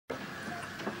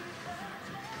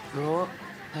Oh,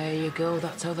 there you go.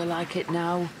 That's how they like it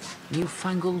now.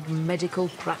 Newfangled medical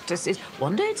practices.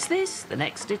 One day it's this, the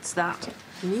next it's that.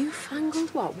 Newfangled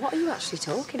what? What are you actually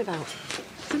talking about?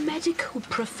 The medical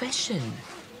profession.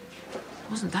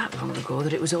 It wasn't that long ago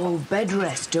that it was all bed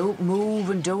rest, don't move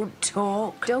and don't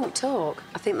talk. Don't talk?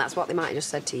 I think that's what they might have just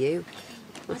said to you.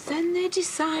 But then they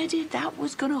decided that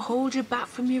was going to hold you back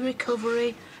from your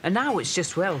recovery. And now it's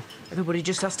just, well, everybody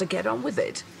just has to get on with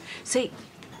it. See,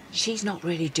 she's not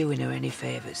really doing her any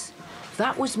favours. If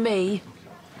that was me,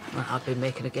 well, I'd be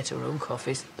making her get her own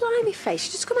coffees. Blimey face,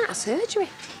 she just come out of surgery.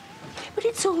 But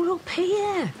it's all up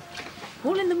here.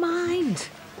 All in the mind.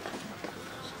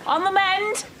 On the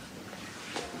mend!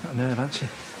 Got a nerve, haven't you?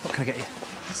 What can I get you?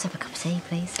 Let's have a cup of tea,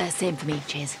 please. Same for me,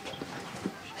 cheers.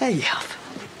 Hey, Alf.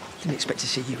 Didn't expect to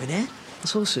see you in here.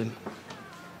 That's awesome.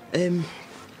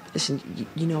 Listen,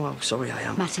 you know how sorry I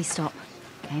am. Matty, stop.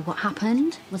 Okay, what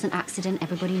happened was an accident.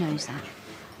 Everybody knows that.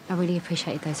 I really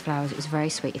appreciated those flowers. It was very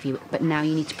sweet of you. But now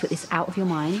you need to put this out of your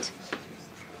mind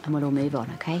and we'll all move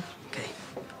on, okay? Okay,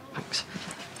 thanks.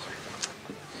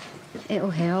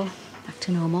 It'll heal. Back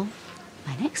to normal.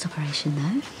 My next operation,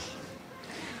 though.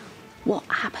 What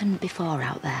happened before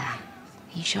out there? Are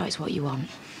you sure it's what you want?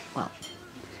 Well,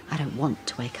 I don't want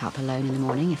to wake up alone in the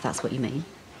morning, if that's what you mean.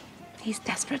 He's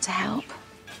desperate to help.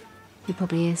 He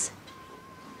probably is.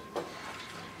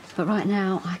 But right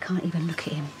now, I can't even look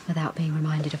at him without being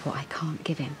reminded of what I can't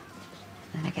give him.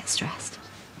 Then I get stressed.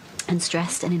 And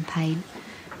stressed and in pain,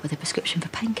 with a prescription for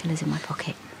painkillers in my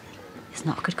pocket. It's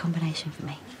not a good combination for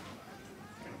me.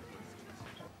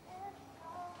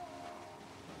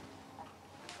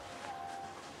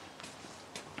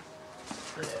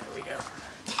 There we go.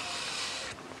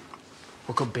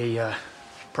 We could be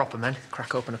proper men.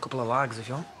 Crack open a couple of lags if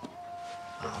you want.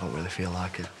 I don't really feel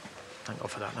like it. Thank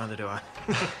God for that, neither do I.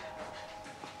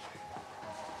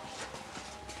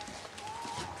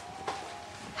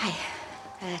 Hey,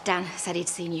 Dan said he'd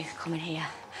seen you coming here.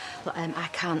 Look, I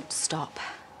can't stop,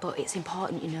 but it's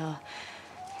important, you know.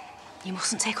 You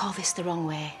mustn't take all this the wrong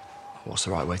way. What's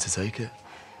the right way to take it?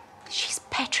 She's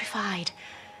petrified.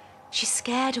 She's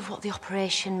scared of what the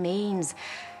operation means.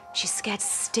 She's scared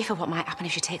stiff of what might happen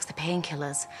if she takes the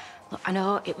painkillers. Look, I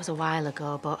know it was a while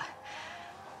ago, but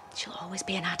she'll always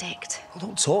be an addict. Well,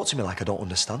 don't talk to me like I don't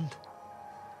understand.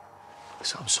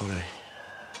 Listen, I'm sorry.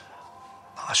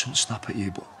 I shouldn't snap at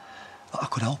you, but I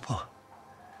could help her.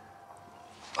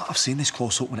 I've seen this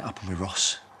close up when it happened with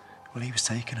Ross, when he was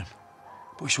taking him.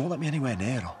 But she won't let me anywhere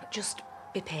near her. Just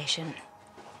be patient.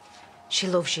 She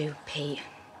loves you, Pete,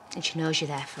 and she knows you're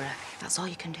there for her. That's all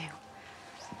you can do.